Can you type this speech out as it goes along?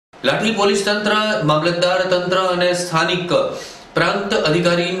લાઠી police તંત્ર, મામલતદાર તંત્ર અને સ્થાનિક પ્રાંત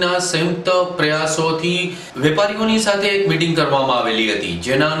અધિકારીના સંયુક્ત પ્રયાસોથી વેપારીઓની સાથે એક મીટિંગ કરવામાં આવેલી હતી,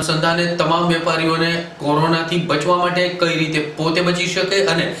 જેના અનુસંધાને તમામ વેપારીઓને કોરોનાથી બચવા માટે કઈ રીતે પોતે બચી શકે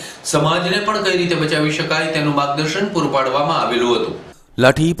અને સમાજને પણ કઈ રીતે બચાવી શકાય તેનું માર્ગદર્શન પૂરું પાડવામાં આવેલું હતું।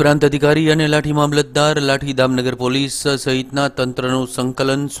 લાઠી પ્રાંત અધિકારી અને લાઠી મામલતદાર, લાઠી દામનગર પોલીસ સહિતના તંત્રનું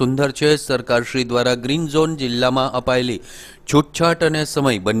સંકલન સુંદર છે। સરકારશ્રી દ્વારા ગ્રીન ઝોન જિલ્લામાં અપાયેલી છૂટછાટ અને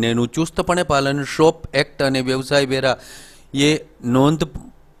સમય બંનેનું ચુસ્તપણે પાલન, શોપ એક્ટ અને વ્યવસાય વેરા એ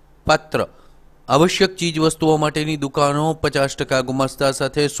નોંધપાત્ર આવશ્યક ચીજ વસ્તુઓ માટેની દુકાનો 50% ગુમાસ્તા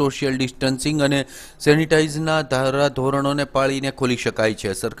સાથે સોશિયલ ડિસ્ટન્સિંગ અને સેનિટાઇઝના ધારાધોરણોને પાળીને ખોલી શકાય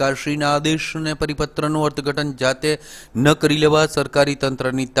છે। સરકારશ્રીના આદેશ અને પરિપત્રનું અર્થઘટન જાતે ન કરી લેવા સરકારી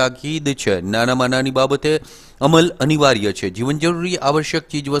તંત્રની તાકીદ છે। નાનામાં નાની બાબતે અમલ અનિવાર્ય છે। જીવન જરૂરી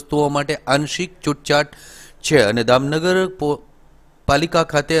આવશ્યક ચીજ વસ્તુઓ માટે આંશિક છૂટછાટ છે અને દામનગર પાલિકા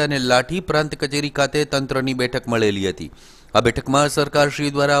ખાતે અને લાઠી પ્રાંત કચેરી ખાતે તંત્રની બેઠક મળેલી હતી। આ બેઠકમાં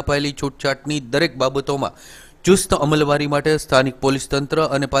સરકારશ્રી દ્વારા અપાયેલી છૂટછાટની દરેક બાબતોમાં ચુસ્ત અમલવારી માટે સ્થાનિક પોલીસ તંત્ર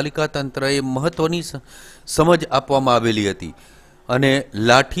અને પાલિકા તંત્રએ મહત્વની સમજ આપવામાં આવેલી હતી અને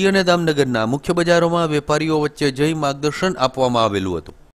લાઠી અને દામનગરના મુખ્ય બજારોમાં વેપારીઓ વચ્ચે જઈ માર્ગદર્શન આપવામાં આવેલું હતું।